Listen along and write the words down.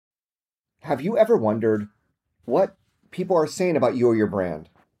Have you ever wondered what people are saying about you or your brand?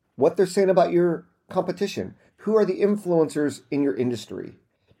 What they're saying about your competition? Who are the influencers in your industry?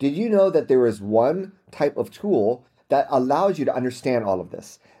 Did you know that there is one type of tool that allows you to understand all of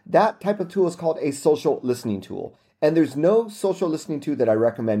this? That type of tool is called a social listening tool. And there's no social listening tool that I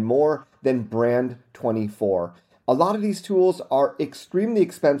recommend more than Brand24. A lot of these tools are extremely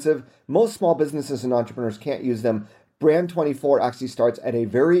expensive. Most small businesses and entrepreneurs can't use them. Brand24 actually starts at a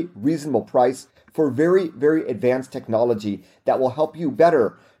very reasonable price for very, very advanced technology that will help you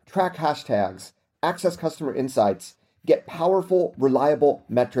better track hashtags, access customer insights, get powerful, reliable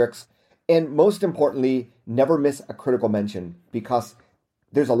metrics, and most importantly, never miss a critical mention, because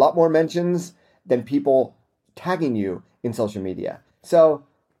there's a lot more mentions than people tagging you in social media. So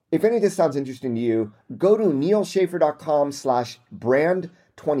if any of this sounds interesting to you, go to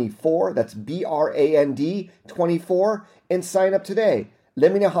neilschaefer.com/brand24, that's BRAND 24, and sign up today.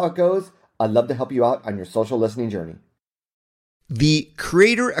 Let me know how it goes. I'd love to help you out on your social listening journey. The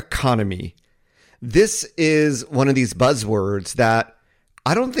creator economy. This is one of these buzzwords that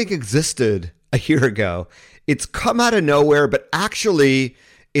I don't think existed a year ago. It's come out of nowhere, but actually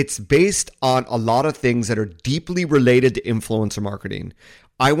it's based on a lot of things that are deeply related to influencer marketing.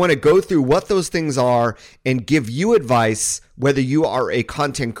 I want to go through what those things are and give you advice, whether you are a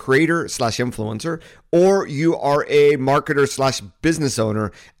content creator / influencer or you are a marketer / business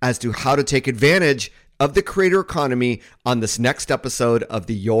owner, as to how to take advantage of the creator economy on this next episode of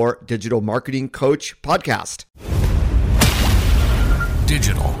the Your Digital Marketing Coach podcast.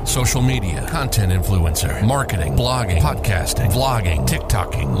 Digital, social media, content influencer, marketing, blogging, podcasting, vlogging,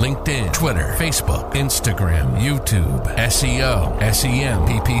 TikToking, LinkedIn, Twitter, Facebook, Instagram, YouTube, SEO, SEM,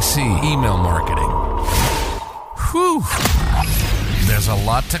 PPC, email marketing. Whew. There's a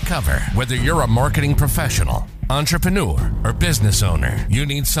lot to cover. Whether you're a marketing professional, entrepreneur, or business owner, you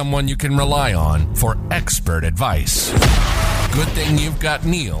need someone you can rely on for expert advice. Good thing you've got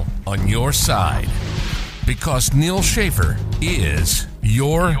Neil on your side, because Neil Schaefer is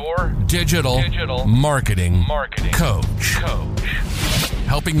your digital marketing coach.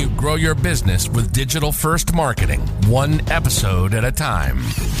 Helping you grow your business with digital-first marketing, one episode at a time.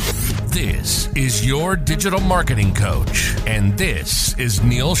 This is your digital marketing coach, and this is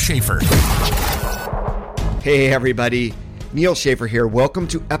Neil Schaefer. Hey everybody, Neil Schaefer here. Welcome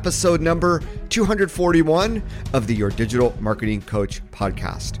to episode number 241 of the Your Digital Marketing Coach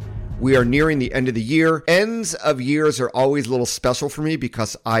podcast. We are nearing the end of the year. Ends of years are always a little special for me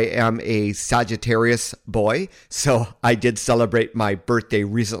because I am a Sagittarius boy. So I did celebrate my birthday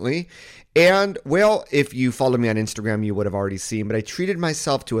recently. And well, if you follow me on Instagram, you would have already seen, but I treated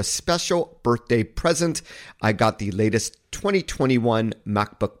myself to a special birthday present. I got the latest 2021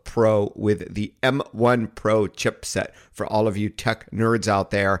 MacBook Pro with the M1 Pro chipset for all of you tech nerds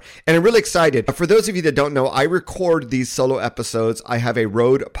out there. And I'm really excited. For those of you that don't know, I record these solo episodes. I have a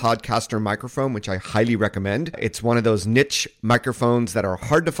Rode Podcaster microphone, which I highly recommend. It's one of those niche microphones that are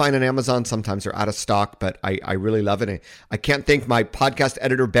hard to find on Amazon. Sometimes they're out of stock, but I really love it. I can't thank my podcast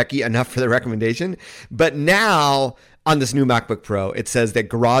editor, Becky, enough for the recommendation. But now, on this new MacBook Pro, it says that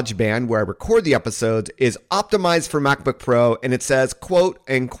GarageBand, where I record the episodes, is optimized for MacBook Pro, and it says, quote,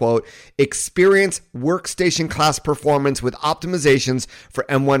 unquote, experience workstation class performance with optimizations for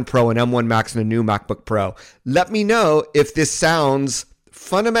M1 Pro and M1 Max in a new MacBook Pro. Let me know if this sounds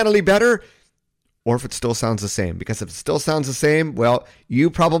fundamentally better or if it still sounds the same. Because if it still sounds the same, well, you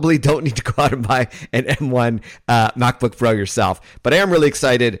probably don't need to go out and buy an M1 MacBook Pro yourself. But I am really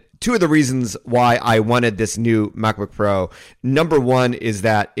excited. Two of the reasons why I wanted this new MacBook Pro. Number one is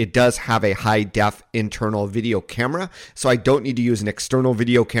that it does have a high def internal video camera, so I don't need to use an external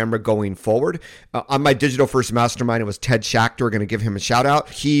video camera going forward. On my Digital First Mastermind, it was Ted Schachter, going to give him a shout out.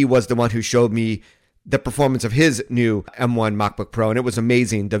 He was the one who showed me the performance of his new M1 MacBook Pro, and it was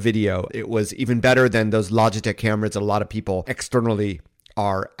amazing, the video. It was even better than those Logitech cameras that a lot of people externally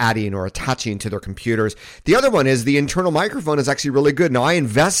are adding or attaching to their computers. The other one is the internal microphone is actually really good. Now, I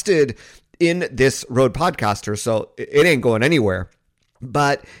invested in this Rode Podcaster, so it ain't going anywhere.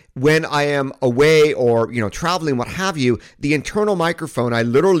 But when I am away or, traveling, what have you, the internal microphone, I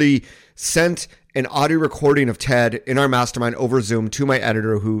literally sent an audio recording of Ted in our mastermind over Zoom to my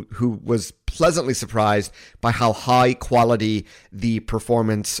editor, who was pleasantly surprised by how high quality the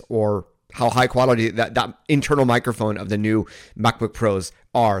performance, or how high quality that internal microphone of the new MacBook Pros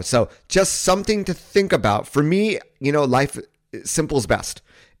are. So just something to think about. For me, life simple is best.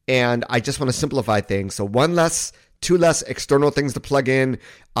 And I just want to simplify things. So one less 2 less external things to plug in,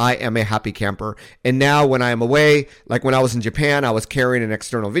 I am a happy camper. And now when I am away, like when I was in Japan, I was carrying an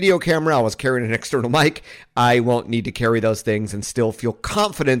external video camera, I was carrying an external mic. I won't need to carry those things and still feel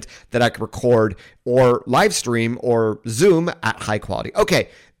confident that I can record or live stream or Zoom at high quality. Okay,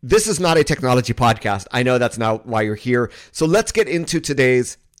 this is not a technology podcast. I know that's not why you're here. So let's get into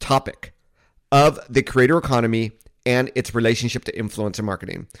today's topic of the creator economy and its relationship to influencer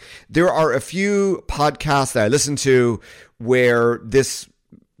marketing. There are a few podcasts that I listen to where this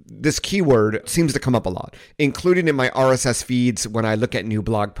keyword seems to come up a lot, including in my RSS feeds when I look at new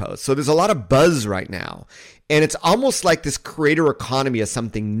blog posts. So there's a lot of buzz right now. And it's almost like this creator economy is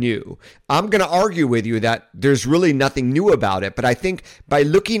something new. I'm going to argue with you that there's really nothing new about it. But I think by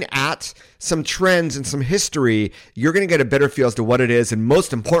looking at some trends and some history, you're going to get a better feel as to what it is and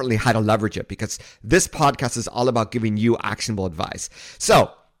most importantly, how to leverage it, because this podcast is all about giving you actionable advice.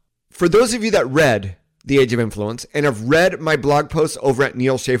 So for those of you that read The Age of Influence and have read my blog posts over at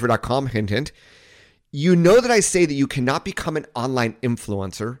neilschaefer.com, hint, hint, you know that I say that you cannot become an online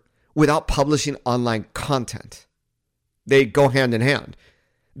influencer without publishing online content. They go hand in hand.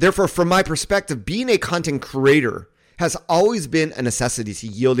 Therefore, from my perspective, being a content creator has always been a necessity to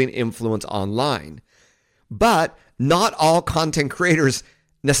yielding influence online. But not all content creators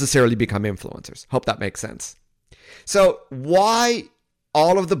necessarily become influencers. Hope that makes sense. So why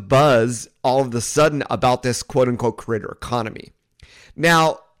all of the buzz all of a sudden about this quote unquote creator economy?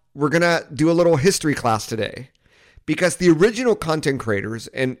 Now, we're going to do a little history class today. Because the original content creators,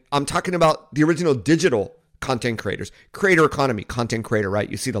 and I'm talking about the original digital content creators, creator economy, content creator, right?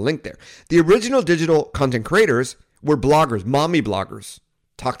 You see the link there. The original digital content creators were bloggers, mommy bloggers.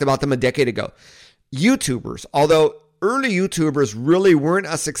 Talked about them a decade ago. YouTubers, although early YouTubers really weren't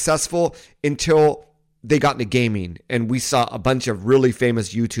as successful until they got into gaming. And we saw a bunch of really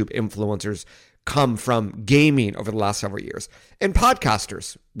famous YouTube influencers come from gaming over the last several years. And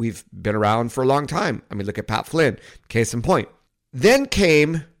podcasters, we've been around for a long time. I mean, look at Pat Flynn, case in point. Then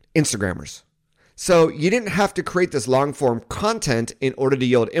came Instagrammers. So you didn't have to create this long form content in order to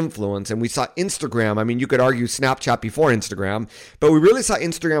yield influence. And we saw Instagram. I mean, you could argue Snapchat before Instagram, but we really saw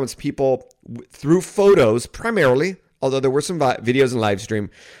Instagram as people through photos primarily, although there were some videos and live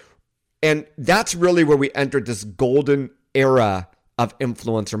stream. And that's really where we entered this golden era of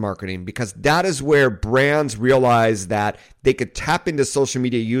influencer marketing, because that is where brands realized that they could tap into social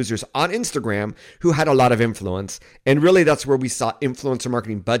media users on Instagram who had a lot of influence. And really, that's where we saw influencer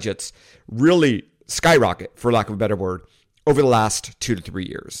marketing budgets really skyrocket, for lack of a better word, over the last 2 to 3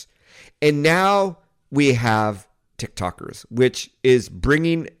 years. And now we have TikTokers, which is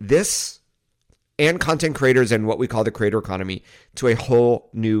bringing this and content creators and what we call the creator economy to a whole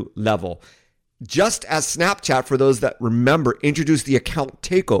new level. Just as Snapchat, for those that remember, introduced the account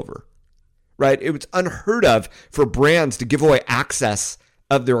takeover, right? It was unheard of for brands to give away access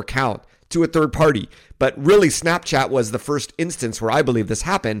of their account to a third party. But really, Snapchat was the first instance where I believe this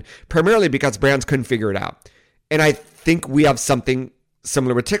happened, primarily because brands couldn't figure it out. And I think we have something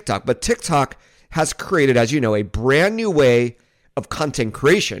similar with TikTok. But TikTok has created, as you know, a brand new way of content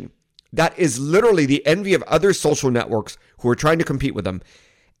creation that is literally the envy of other social networks who are trying to compete with them.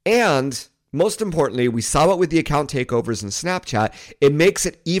 And most importantly, we saw it with the account takeovers in Snapchat. It makes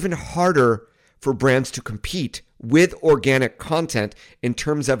it even harder for brands to compete with organic content in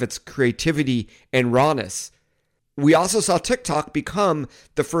terms of its creativity and rawness. We also saw TikTok become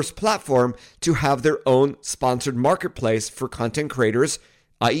the first platform to have their own sponsored marketplace for content creators,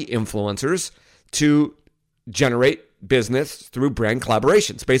 i.e. influencers, to generate business through brand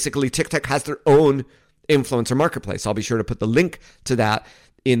collaborations. Basically, TikTok has their own influencer marketplace. I'll be sure to put the link to that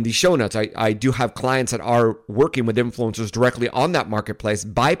in the show notes. I do have clients that are working with influencers directly on that marketplace,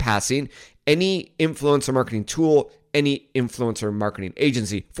 bypassing any influencer marketing tool, any influencer marketing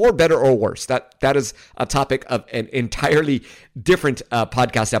agency, for better or worse. That is a topic of an entirely different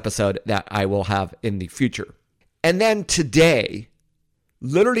podcast episode that I will have in the future. And then today,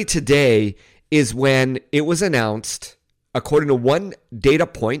 literally today, is when it was announced, according to one data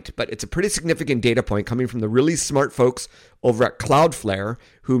point, but it's a pretty significant data point coming from the really smart folks over at Cloudflare,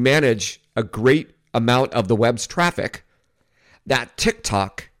 who manage a great amount of the web's traffic, that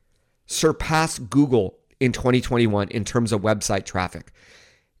TikTok surpassed Google in 2021 in terms of website traffic.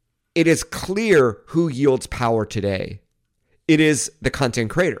 It is clear who yields power today. It is the content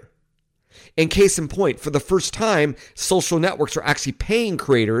creator. In case in point, for the first time, social networks are actually paying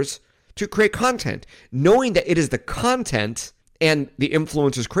creators to create content, knowing that it is the content and the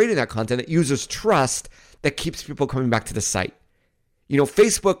influencers creating that content that users trust that keeps people coming back to the site. You know,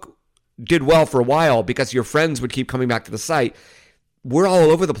 Facebook did well for a while because your friends would keep coming back to the site. We're all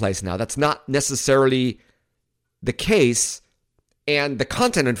over the place now. That's not necessarily the case, and the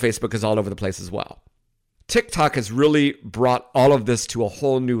content on Facebook is all over the place as well. TikTok has really brought all of this to a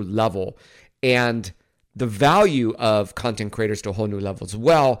whole new level, and the value of content creators to a whole new level as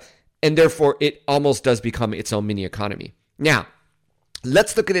well, and therefore it almost does become its own mini economy. Now,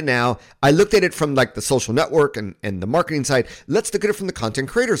 let's look at it now. I looked at it from like the social network and the marketing side. Let's look at it from the content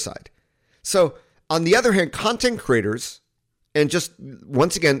creator side. So on the other hand, content creators, and just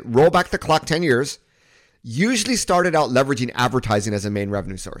once again, roll back the clock 10 years, usually started out leveraging advertising as a main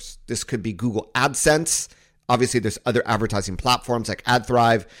revenue source. This could be Google AdSense. Obviously, there's other advertising platforms like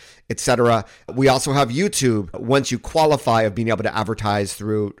AdThrive, etc. We also have YouTube, once you qualify, of being able to advertise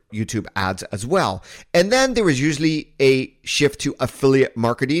through YouTube ads as well. And then there was usually a shift to affiliate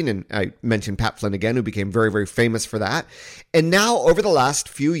marketing. And I mentioned Pat Flynn again, who became very, very famous for that. And now over the last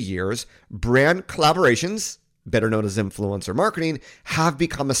few years, brand collaborations, better known as influencer marketing, have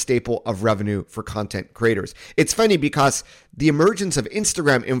become a staple of revenue for content creators. It's funny because the emergence of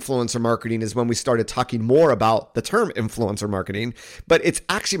Instagram influencer marketing is when we started talking more about the term influencer marketing, but it's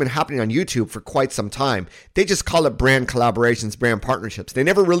actually been happening on YouTube for quite some time. They just call it brand collaborations, brand partnerships. They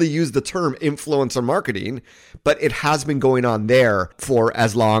never really use the term influencer marketing, but it has been going on there for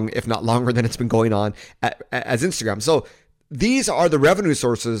as long, if not longer, than it's been going on as Instagram. So these are the revenue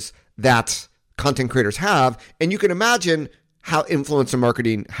sources that content creators have, and you can imagine how influencer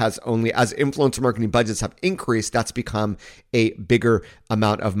marketing has only, as influencer marketing budgets have increased, that's become a bigger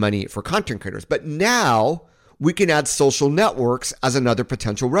amount of money for content creators. But now we can add social networks as another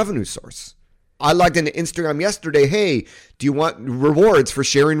potential revenue source. I logged into Instagram yesterday. Hey, do you want rewards for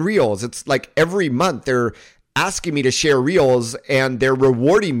sharing reels? It's like every month they're asking me to share reels, and they're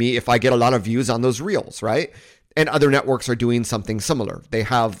rewarding me if I get a lot of views on those reels, right? And other networks are doing something similar. They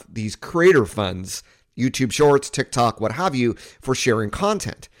have these creator funds, YouTube Shorts, TikTok, what have you, for sharing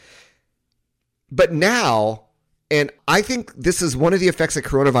content. But now, and I think this is one of the effects that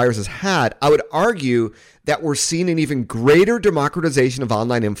coronavirus has had, I would argue that we're seeing an even greater democratization of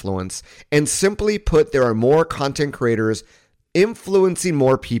online influence. And simply put, there are more content creators influencing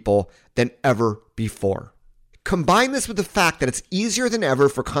more people than ever before. Combine this with the fact that it's easier than ever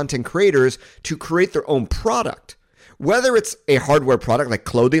for content creators to create their own product. Whether it's a hardware product like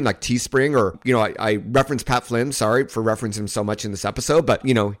clothing, like Teespring, or, I referenced Pat Flynn, sorry for referencing him so much in this episode, but,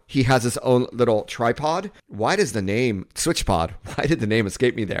 he has his own little tripod. Why does the name SwitchPod? Why did the name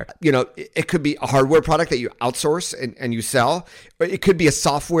escape me there? It could be a hardware product that you outsource and you sell, or it could be a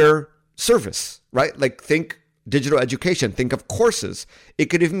software service, right? Like think digital education, think of courses. It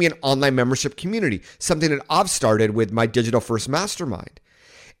could even be an online membership community, something that I've started with my Digital First Mastermind.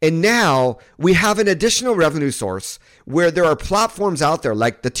 And now we have an additional revenue source where there are platforms out there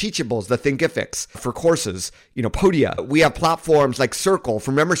like the Teachables, the Thinkifics for courses, Podia. We have platforms like Circle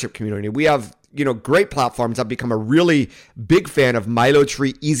for membership community. We have, great platforms. I've become a really big fan of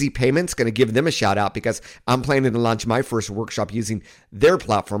MiloTree Easy Payments. Going to give them a shout out because I'm planning to launch my first workshop using their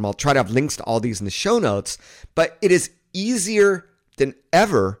platform. I'll try to have links to all these in the show notes, but it is easier than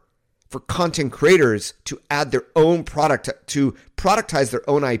ever for content creators to add their own product, to productize their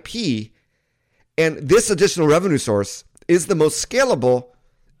own IP. And this additional revenue source is the most scalable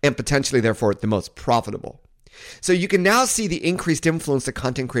and potentially, therefore, the most profitable. So you can now see the increased influence that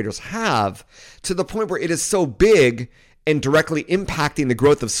content creators have to the point where it is so big and directly impacting the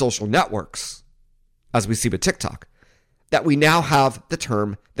growth of social networks, as we see with TikTok, that we now have the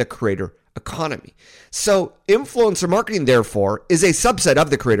term the creator economy. So influencer marketing, therefore, is a subset of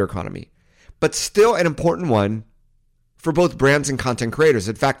the creator economy, but still an important one for both brands and content creators.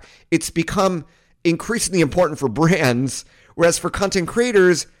 In fact, it's become increasingly important for brands, whereas for content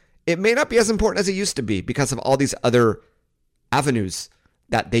creators, it may not be as important as it used to be because of all these other avenues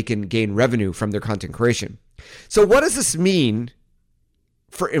that they can gain revenue from their content creation. So what does this mean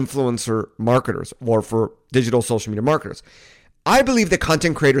for influencer marketers or for digital social media marketers? I believe that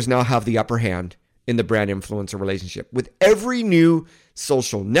content creators now have the upper hand in the brand influencer relationship. With every new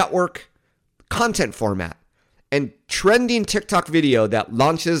social network, content format, and trending TikTok video that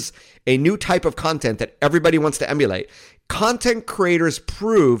launches a new type of content that everybody wants to emulate, content creators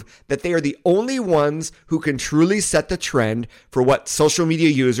prove that they are the only ones who can truly set the trend for what social media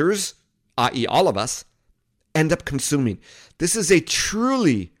users, i.e. all of us, end up consuming. This is a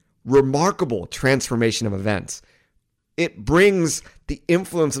truly remarkable transformation of events. It brings the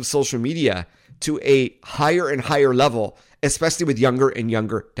influence of social media to a higher and higher level, especially with younger and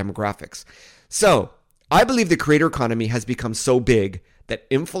younger demographics. So I believe the creator economy has become so big that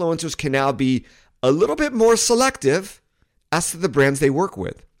influencers can now be a little bit more selective as to the brands they work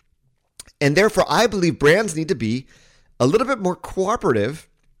with. And therefore, I believe brands need to be a little bit more cooperative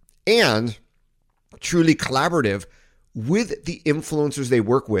and truly collaborative with the influencers they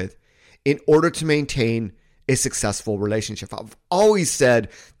work with in order to maintain a successful relationship. I've always said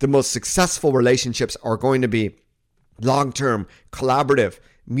the most successful relationships are going to be long-term, collaborative,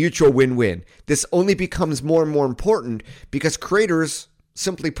 mutual win-win. This only becomes more and more important because creators,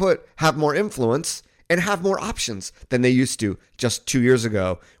 simply put, have more influence and have more options than they used to just 2 years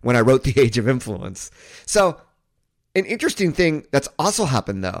ago when I wrote The Age of Influence. So an interesting thing that's also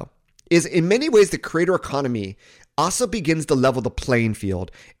happened, though, is in many ways the creator economy also begins to level the playing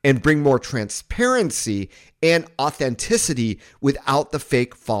field and bring more transparency and authenticity without the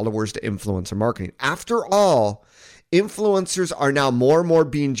fake followers to influencer marketing. After all, influencers are now more and more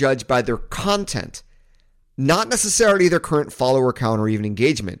being judged by their content, not necessarily their current follower count or even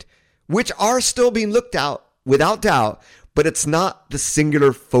engagement, which are still being looked at without doubt, but it's not the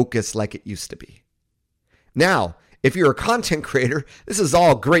singular focus like it used to be. Now, if you're a content creator, this is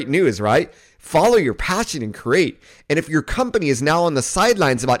all great news, right? Follow your passion and create. And if your company is now on the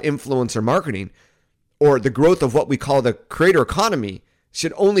sidelines about influencer marketing or the growth of what we call the creator economy,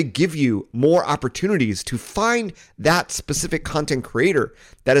 should only give you more opportunities to find that specific content creator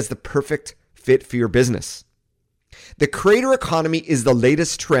that is the perfect fit for your business. The creator economy is the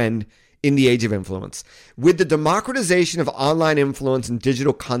latest trend in the age of influence. With the democratization of online influence and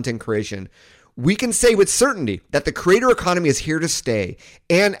digital content creation, we can say with certainty that the creator economy is here to stay.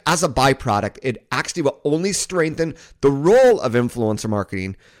 And as a byproduct, it actually will only strengthen the role of influencer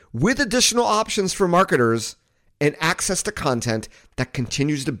marketing with additional options for marketers and access to content that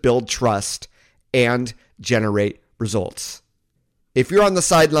continues to build trust and generate results. If you're on the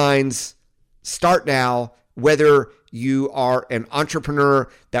sidelines, start now. Whether you are an entrepreneur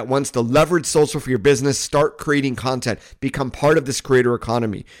that wants to leverage social for your business, start creating content, become part of this creator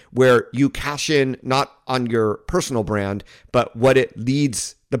economy where you cash in not on your personal brand, but what it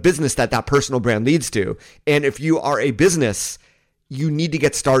leads, the business that personal brand leads to. And if you are a business, you need to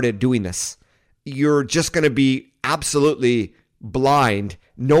get started doing this. You're just going to be absolutely blind.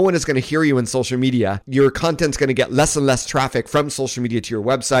 No one is going to hear you in social media. Your content's going to get less and less traffic from social media to your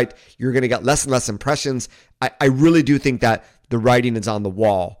website. You're going to get less and less impressions. I really do think that the writing is on the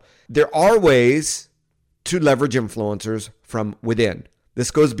wall. There are ways to leverage influencers from within.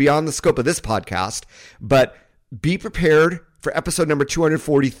 This goes beyond the scope of this podcast, but be prepared for episode number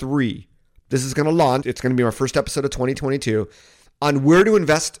 243. This is going to launch. It's going to be our first episode of 2022 on where to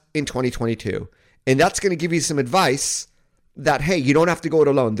invest in 2022. And that's going to give you some advice that, hey, you don't have to go it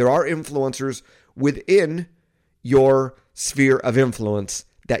alone. There are influencers within your sphere of influence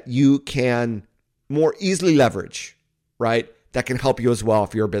that you can more easily leverage, right? That can help you as well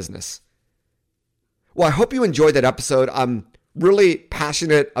for your business. Well, I hope you enjoyed that episode. I'm really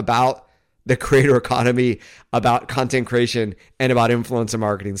passionate about the creator economy, about content creation, and about influencer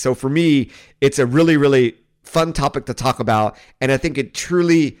marketing. So for me, it's a really, really fun topic to talk about. And I think it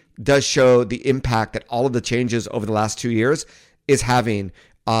truly does show the impact that all of the changes over the last 2 years is having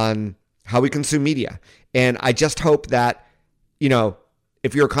on how we consume media. And I just hope that,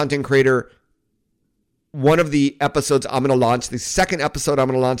 if you're a content creator, one of the episodes I'm going to launch, the second episode I'm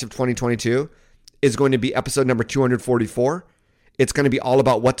going to launch of 2022 is going to be episode number 244. It's going to be all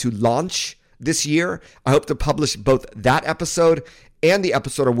about what to launch this year. I hope to publish both that episode and the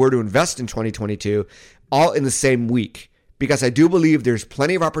episode on where to invest in 2022 all in the same week, because I do believe there's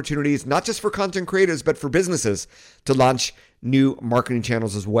plenty of opportunities, not just for content creators, but for businesses to launch new marketing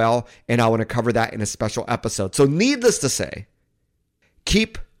channels as well. And I want to cover that in a special episode. So needless to say,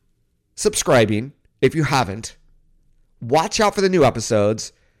 keep subscribing if you haven't. Watch out for the new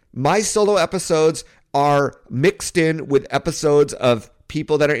episodes. My solo episodes are mixed in with episodes of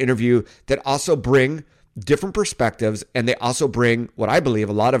people that I interview that also bring different perspectives, and they also bring what I believe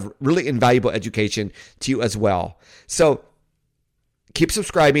a lot of really invaluable education to you as well. So keep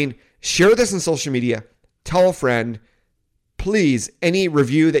subscribing, share this on social media, tell a friend. Please, any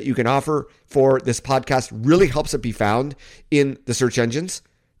review that you can offer for this podcast really helps it be found in the search engines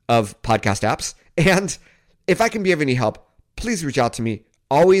of podcast apps. And if I can be of any help, please reach out to me.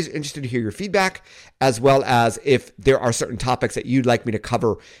 Always interested to hear your feedback, as well as if there are certain topics that you'd like me to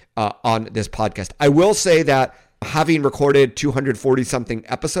cover on this podcast. I will say that having recorded 240 something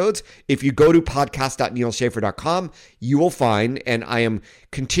episodes, if you go to podcast.neilschaefer.com, you will find, and I am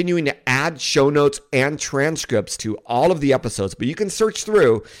continuing to add show notes and transcripts to all of the episodes, but you can search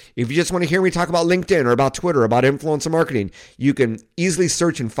through. If you just want to hear me talk about LinkedIn or about Twitter, about influencer marketing, you can easily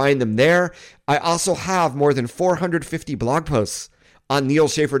search and find them there. I also have more than 450 blog posts on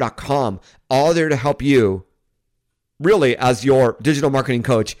neilschaefer.com, all there to help you, really, as your digital marketing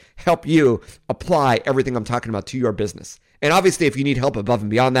coach, help you apply everything I'm talking about to your business And obviously, if you need help above and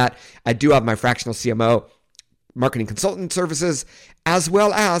beyond that, I do have my fractional CMO marketing consultant services, as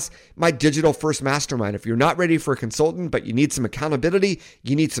well as my digital first mastermind. If you're not ready for a consultant, but you need some accountability,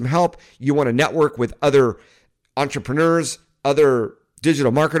 you need some help, you want to network with other entrepreneurs, other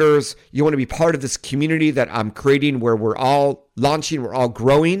digital marketers, you want to be part of this community that I'm creating where we're all launching, we're all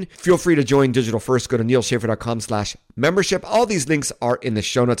growing, feel free to join Digital First. Go to neilschaefer.com/membership. All these links are in the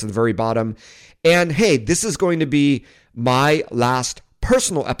show notes at the very bottom. And hey, this is going to be my last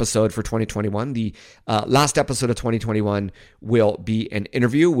personal episode for 2021. The last episode of 2021 will be an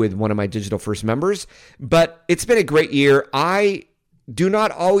interview with one of my Digital First members, but it's been a great year. I do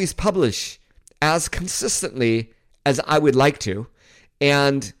not always publish as consistently as I would like to,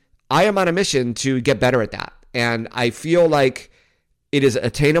 and I am on a mission to get better at that. And I feel like it is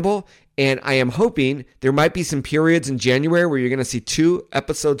attainable, and I am hoping there might be some periods in January where you're going to see 2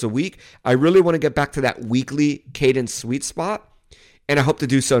 episodes a week. I really want to get back to that weekly cadence sweet spot, and I hope to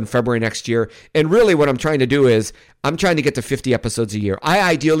do so in February next year. And really what I'm trying to do is I'm trying to get to 50 episodes a year. I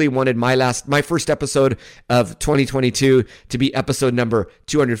ideally wanted my first episode of 2022 to be episode number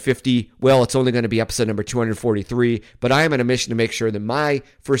 250. Well, it's only going to be episode number 243, but I am on a mission to make sure that my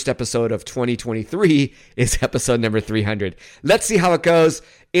first episode of 2023 is episode number 300. Let's see how it goes.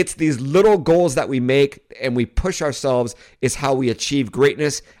 It's these little goals that we make and we push ourselves is how we achieve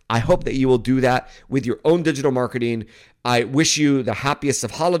greatness. I hope that you will do that with your own digital marketing. I wish you the happiest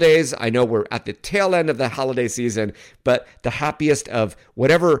of holidays. I know we're at the tail end of the holiday season, but the happiest of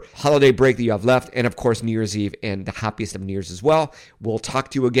whatever holiday break that you have left, and of course New Year's Eve, and the happiest of New Year's as well. We'll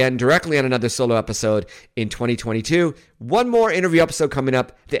talk to you again directly on another solo episode in 2022. One more interview episode coming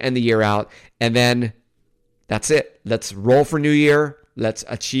up to end the year out, and then that's it. Let's roll for New Year. Let's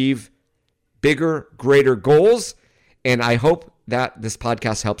achieve bigger, greater goals, and I hope that this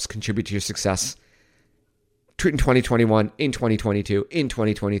podcast helps contribute to your success in 2021, in 2022, in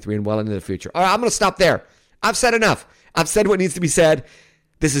 2023, and well into the future. All right, I'm going to stop there. I've said enough. I've said what needs to be said.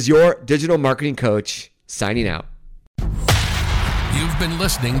 This is your digital marketing coach signing out. You've been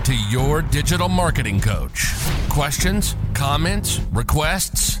listening to Your Digital Marketing Coach. Questions, comments,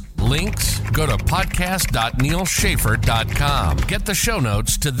 requests, links? Go to podcast.neilschaefer.com. Get the show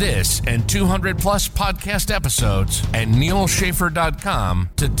notes to this and 200 plus podcast episodes at neilschaefer.com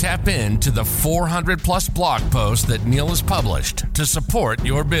to tap into the 400 plus blog posts that Neil has published to support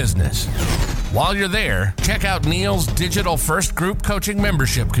your business. While you're there, check out Neil's Digital First Group Coaching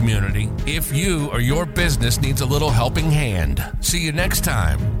Membership Community if you or your business needs a little helping hand. See you next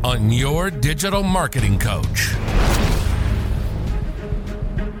time on Your Digital Marketing Coach.